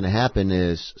what's going to happen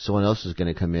is someone else is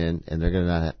going to come in, and they're going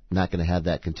to not going to have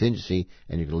that contingency,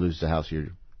 and you're going to lose the house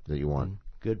that you want.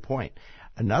 Good point.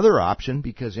 Another option,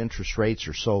 because interest rates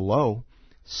are so low,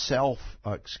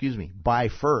 buy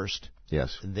first.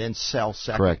 Yes. And then sell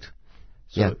second. Correct.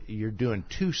 So you're doing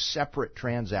 2 separate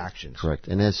transactions. Correct.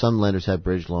 And then some lenders have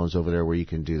bridge loans over there where you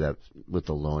can do that with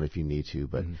the loan if you need to.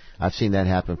 But I've seen that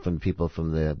happen from people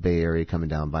from the Bay Area coming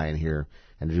down, buying here,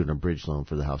 and doing a bridge loan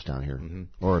for the house down here.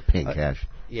 Mm-hmm. Or paying cash.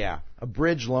 Yeah. A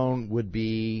bridge loan would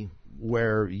be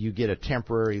where you get a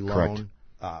temporary loan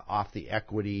off the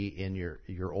equity in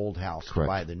your old house to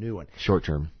buy the new one. Short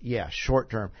term. Yeah, short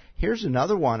term. Here's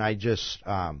another one I just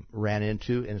ran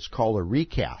into, and it's called a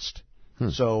recast.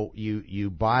 So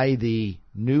you buy the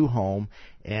new home,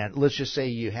 and let's just say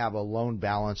you have a loan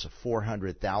balance of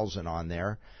 $400,000 on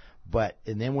there,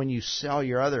 And then when you sell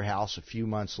your other house a few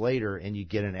months later and you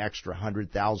get an extra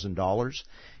 $100,000,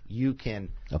 you can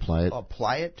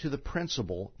apply it to the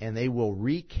principal, and they will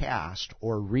recast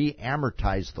or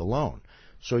re-amortize the loan.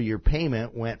 So your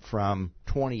payment went from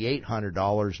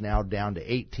 $2,800 now down to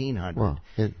 $1,800. Wow.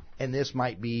 And this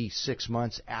might be 6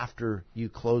 months after you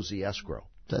close the escrow.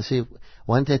 See,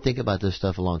 why didn't they think about this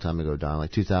stuff a long time ago, Don,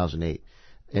 like 2008?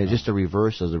 And just a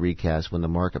reverse of the recast. When the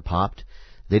market popped,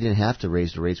 they didn't have to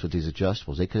raise the rates with these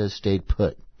adjustables. They could have stayed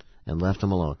put and left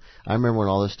them alone. I remember when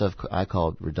all this stuff, I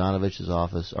called Radanovich's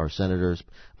office, our senators,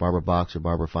 Barbara Boxer,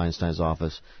 Barbara Feinstein's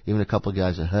office, even a couple of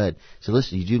guys at HUD. Said,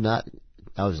 listen, you do not,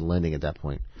 I was lending at that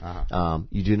point.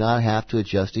 You do not have to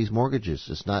adjust these mortgages.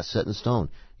 It's not set in stone.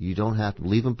 You don't have to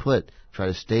leave them put. Try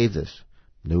to stave this.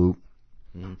 Nope.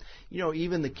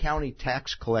 Even the county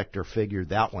tax collector figured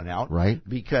that one out. Right.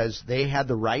 Because they had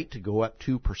the right to go up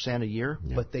 2% a year,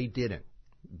 but they didn't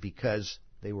because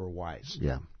they were wise.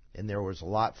 Yeah. And there was a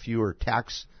lot fewer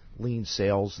tax lien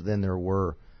sales than there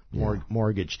were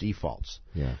mortgage defaults.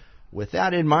 Yeah. With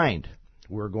that in mind,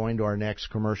 we're going to our next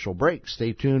commercial break.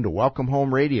 Stay tuned to Welcome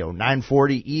Home Radio,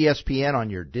 940 ESPN on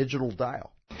your digital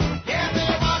dial.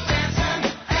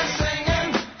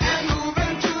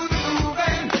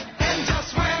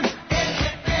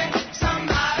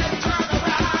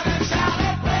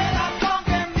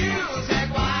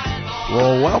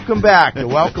 Well, welcome back to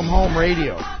Welcome Home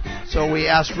Radio. So we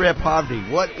asked Rip Hovde,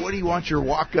 what do you want your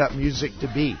walk-up music to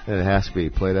be? It has to be.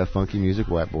 Play that funky music,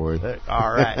 white boy.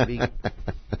 All right.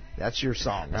 That's your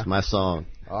song, huh? That's my song.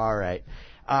 All right.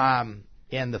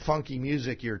 And the funky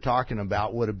music you're talking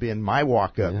about would have been my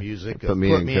walk-up music. Put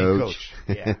me in, Coach.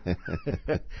 Yeah.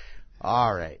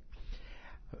 All right.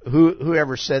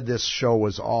 Whoever said this show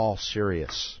was all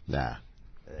serious? Nah.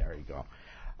 There you go.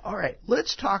 All right.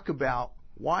 Let's talk about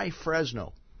why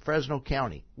Fresno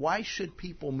County. Why should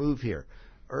people move here?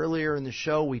 Earlier in the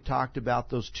show, we talked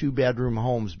about those 2-bedroom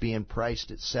homes being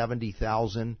priced at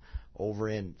 $70,000 over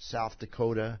in South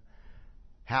Dakota,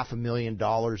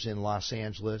 $500,000 in Los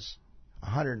Angeles,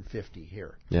 $150,000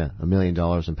 here. Yeah, $1 million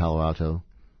in Palo Alto.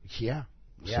 Yeah.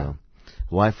 So,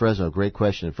 why Fresno? Great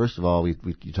question. First of all, you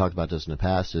talked about this in the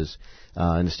past. Is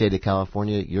in the state of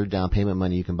California, your down payment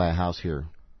money, you can buy a house here.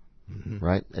 Mm-hmm.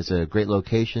 Right? It's a great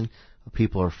location.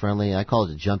 People are friendly. I call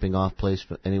it a jumping off place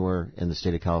for anywhere in the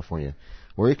state of California.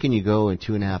 Where can you go in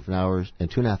 2.5 hours? In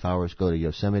 2.5 hours, go to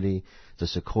Yosemite, the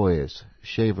Sequoias,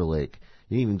 Shaver Lake.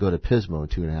 You can even go to Pismo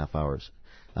in 2.5 hours.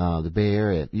 The Bay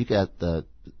Area. You got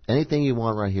anything you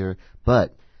want right here.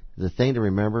 But the thing to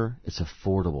remember, it's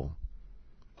affordable.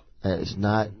 It's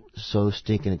not so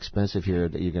stinking expensive here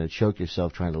that you're going to choke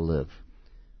yourself trying to live.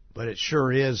 But it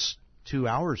sure is 2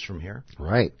 hours from here.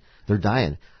 Right. They're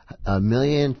dying. $1.5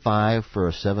 million for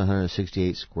a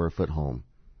 768 square foot home.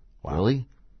 Wow. Really?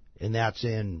 And that's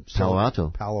in Palo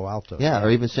Alto. Palo Alto. Yeah, or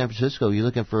even San Francisco. You're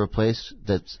looking for a place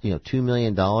that's $2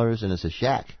 million and it's a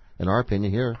shack, in our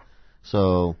opinion here.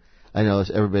 So I know it's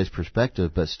everybody's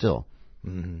perspective, but still.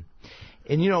 Mm-hmm.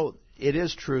 And it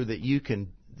is true that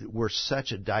we're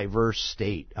such a diverse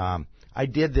state. I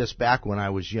did this back when I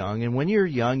was young, and when you're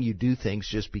young, you do things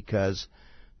just because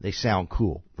they sound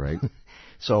cool. Right.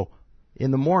 So in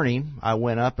the morning, I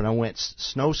went up and I went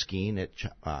snow skiing at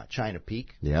China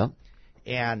Peak. Yeah.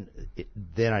 And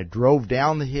then I drove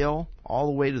down the hill all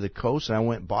the way to the coast, and I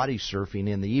went body surfing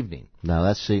in the evening. Now,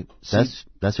 that's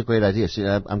a great idea. See,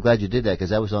 I'm glad you did that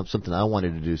because that was something I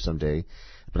wanted to do someday.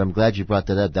 But I'm glad you brought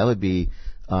that up. That would be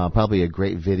probably a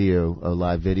great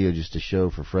live video just to show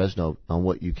for Fresno on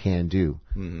what you can do.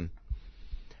 Mm-hmm.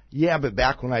 Yeah, but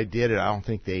back when I did it, I don't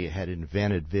think they had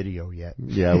invented video yet.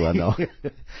 Yeah, well, no.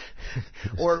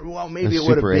 Maybe it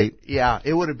would have been. Yeah,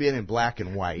 it would have been in black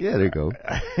and white. Yeah, there you go.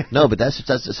 No, but that's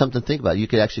something to think about. You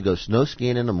could actually go snow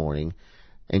skiing in the morning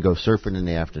and go surfing in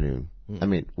the afternoon. Mm-hmm. I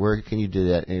mean, where can you do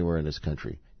that anywhere in this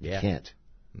country? You can't.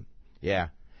 Yeah.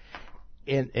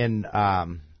 And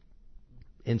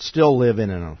still live in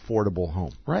an affordable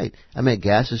home. Right. I mean,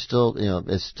 gas is still,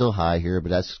 it's still high here, but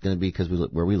that's going to be because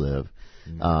where we live.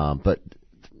 Mm-hmm. But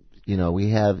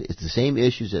it's the same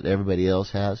issues that everybody else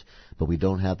has, but we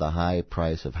don't have the high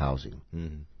price of housing.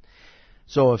 Mm-hmm.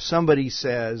 So if somebody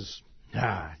says,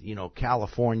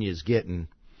 California is getting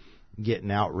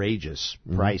outrageous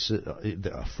prices,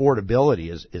 the affordability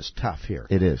is tough here.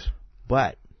 It is.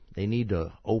 But they need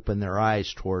to open their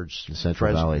eyes towards the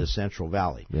Central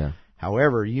Valley. Yeah.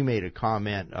 However, you made a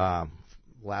comment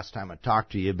last time I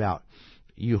talked to you about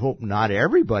you hope not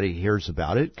everybody hears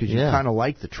about it because you kind of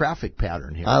like the traffic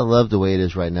pattern here. I love the way it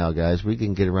is right now, guys. We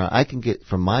can get around. I can get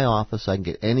from my office. I can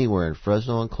get anywhere in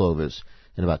Fresno and Clovis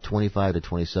in about 25 to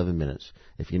 27 minutes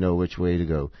if you know which way to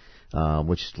go.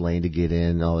 which lane to get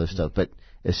in, all this stuff. But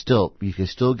it's still, you can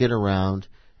still get around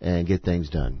and get things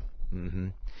done. Mm-hmm.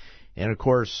 And of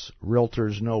course,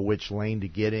 realtors know which lane to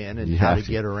get in and how to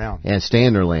get around. And stay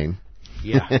in their lane.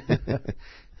 Yeah.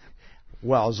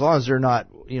 Well, as long as they're not,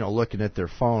 looking at their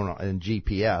phone and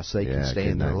GPS, they can stay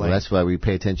in their lane. Well, that's why we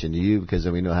pay attention to you, because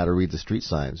then we know how to read the street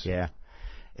signs. Yeah.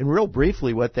 And real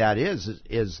briefly, what that is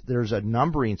there's a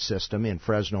numbering system in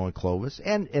Fresno and Clovis,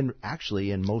 and actually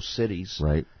in most cities,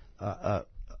 right,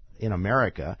 in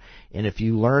America. And if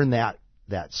you learn that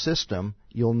system,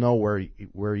 you'll know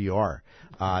where you are.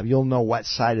 You'll know what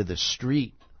side of the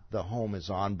street the home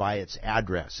is on by its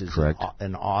address. Is correct.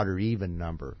 An odd or even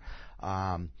number.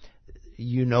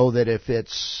 You know that if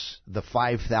it's the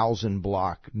 5,000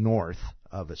 block north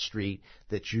of a street,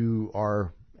 that you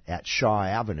are at Shaw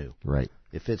Avenue. Right.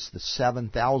 If it's the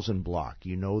 7,000 block,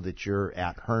 you know that you're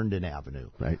at Herndon Avenue.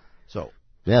 Right. So.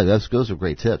 Yeah, those are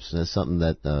great tips, and that's something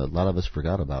that a lot of us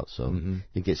forgot about. So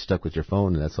you get stuck with your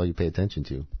phone, and that's all you pay attention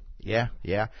to. Yeah.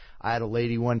 I had a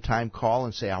lady one time call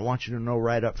and say, I want you to know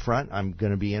right up front, I'm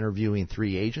going to be interviewing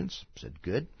 3 agents. I said,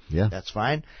 good. Yeah. That's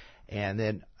fine. And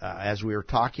then as we were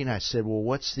talking, I said, well,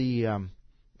 what's the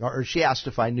or she asked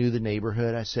if I knew the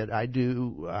neighborhood. I said, I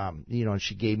do, and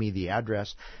she gave me the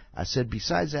address. I said,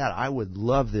 besides that, I would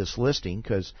love this listing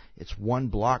because it's 1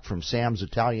 block from Sam's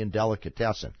Italian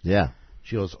Delicatessen. Yeah.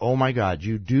 She goes, oh, my God,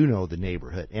 you do know the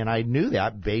neighborhood. And I knew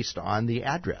that based on the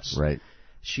address. Right.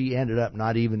 She ended up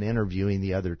not even interviewing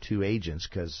the other 2 agents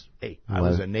because, hey, I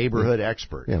was a neighborhood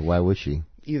expert. Yeah, why would she?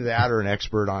 Either that or an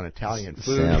expert on Italian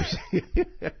food. Sam's.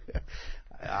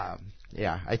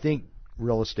 I think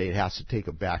real estate has to take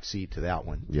a back seat to that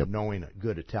one, knowing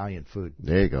good Italian food.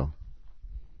 There you go.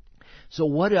 So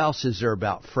what else is there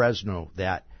about Fresno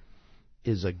that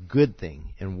is a good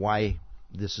thing and why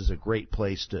this is a great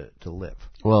place to live?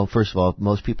 Well, first of all,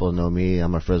 most people know me.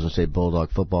 I'm a Fresno State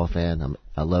Bulldog football fan.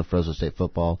 I love Fresno State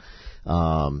football.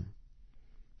 The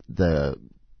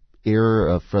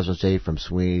era of Fresno State, from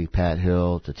Sweeney, Pat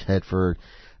Hill to Tedford,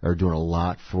 are doing a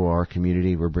lot for our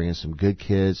community. We're bringing some good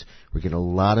kids. We're getting a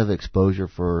lot of exposure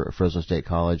for Fresno State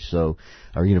College,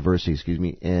 our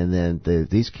university, and then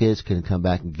these kids can come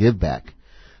back and give back.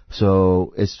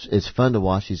 So it's fun to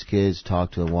watch these kids,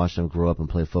 talk to them, watch them grow up and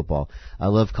play football. I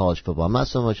love college football. I'm not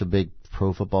so much a big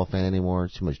pro football fan anymore.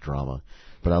 It's too much drama.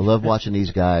 But I love watching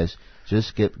these guys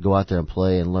just go out there and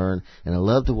play and learn. And I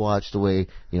love to watch the way,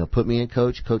 put me in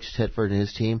Coach Tedford and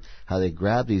his team, how they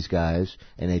grab these guys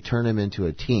and they turn them into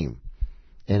a team.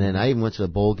 And then I even went to a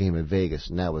bowl game in Vegas,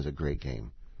 and that was a great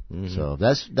game. Mm-hmm. So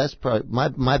that's probably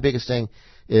my biggest thing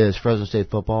is Fresno State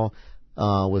football.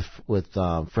 With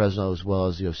Fresno, as well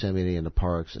as Yosemite and the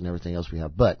parks and everything else we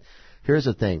have. But here's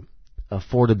the thing,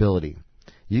 affordability.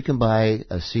 You can buy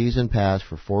a season pass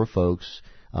for 4 folks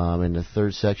in the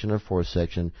 3rd section or 4th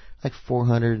section, like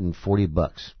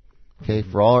 $440. Okay,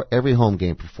 for every home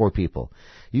game for 4 people.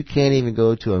 You can't even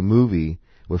go to a movie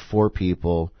with 4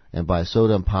 people and buy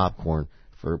soda and popcorn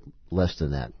for less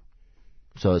than that.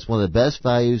 So it's one of the best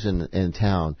values in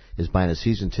town is buying a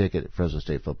season ticket at Fresno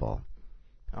State football.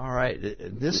 All right.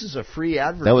 This is a free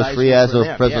advertisement. That was free as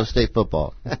of Fresno State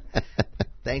football.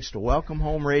 Thanks to Welcome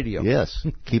Home Radio. Yes,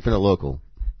 keeping it local.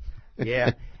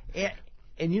 Yeah.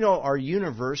 And our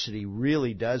university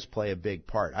really does play a big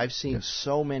part. I've seen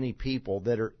so many people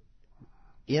that are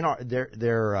in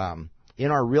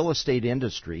our real estate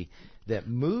industry that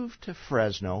moved to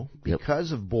Fresno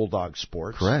because of Bulldog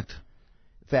Sports. Correct.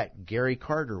 In fact, Gary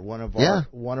Carter, one of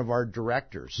our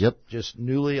directors, just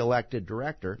newly elected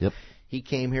director, he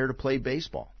came here to play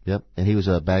baseball. Yep, and he was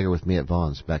a bagger with me at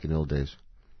Vaughn's back in the old days.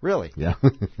 Really? Yeah.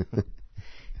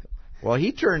 Well,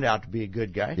 he turned out to be a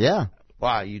good guy. Yeah.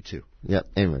 Wow, you too. Yep,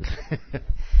 anyway.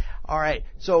 All right,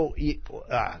 so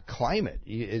climate,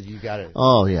 you got to...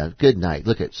 Oh, yeah, good night.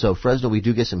 So Fresno, we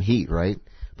do get some heat, right?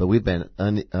 But we've been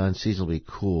unseasonably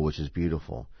cool, which is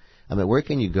beautiful. I mean, where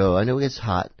can you go? I know it gets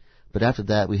hot, but after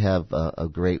that we have a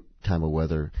great time of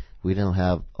weather. We don't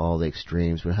have all the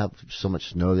extremes. We don't have so much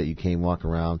snow that you can't walk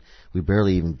around. We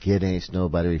barely even get any snow.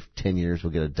 About every 10 years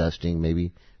we'll get a dusting,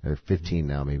 maybe, or 15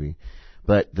 now, maybe.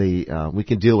 But we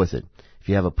can deal with it. If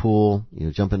you have a pool,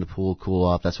 jump in the pool, cool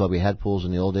off. That's why we had pools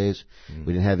in the old days. Mm-hmm.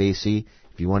 We didn't have AC.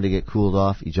 If you wanted to get cooled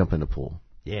off, you jump in the pool.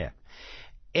 Yeah.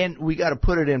 And we got to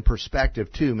put it in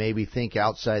perspective, too, maybe think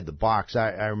outside the box.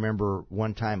 I remember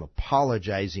one time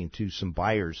apologizing to some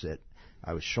buyers that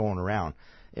I was showing around.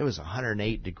 It was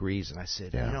 108 degrees, and I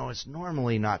said, it's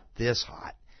normally not this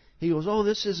hot. He goes, oh,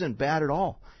 this isn't bad at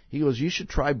all. He goes, you should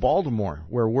try Baltimore,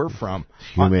 where we're from,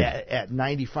 at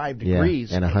 95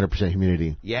 degrees. Yeah, and 100%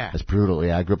 humidity. Yeah. That's brutal.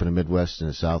 Yeah, I grew up in the Midwest and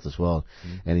the South as well.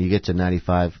 Mm-hmm. And you get to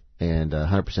 95 and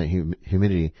 100%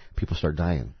 humidity, people start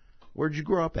dying. Where'd you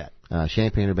grow up at?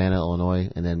 Champaign-Urbana, Illinois,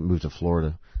 and then moved to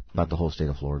Florida, about the whole state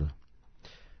of Florida.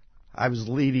 I was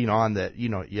leading on that,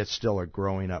 it's still a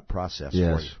growing up process for you.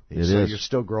 Yes, it is. You're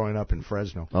still growing up in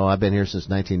Fresno. Oh, I've been here since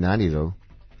 1990, though.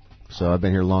 So I've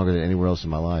been here longer than anywhere else in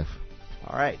my life.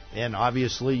 All right. And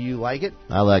obviously you like it?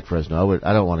 I like Fresno.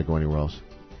 I don't want to go anywhere else.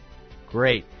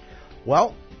 Great.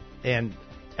 Well, and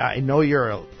I know you're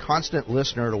a constant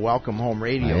listener to Welcome Home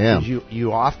Radio. I am. Because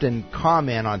you often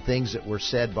comment on things that were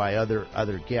said by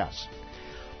other guests.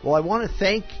 Well, I want to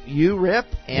thank you, Rip,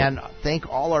 and thank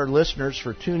all our listeners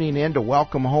for tuning in to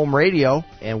Welcome Home Radio.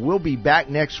 And we'll be back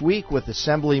next week with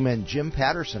Assemblyman Jim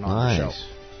Patterson on the show.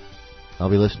 I'll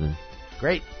be listening.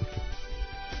 Great.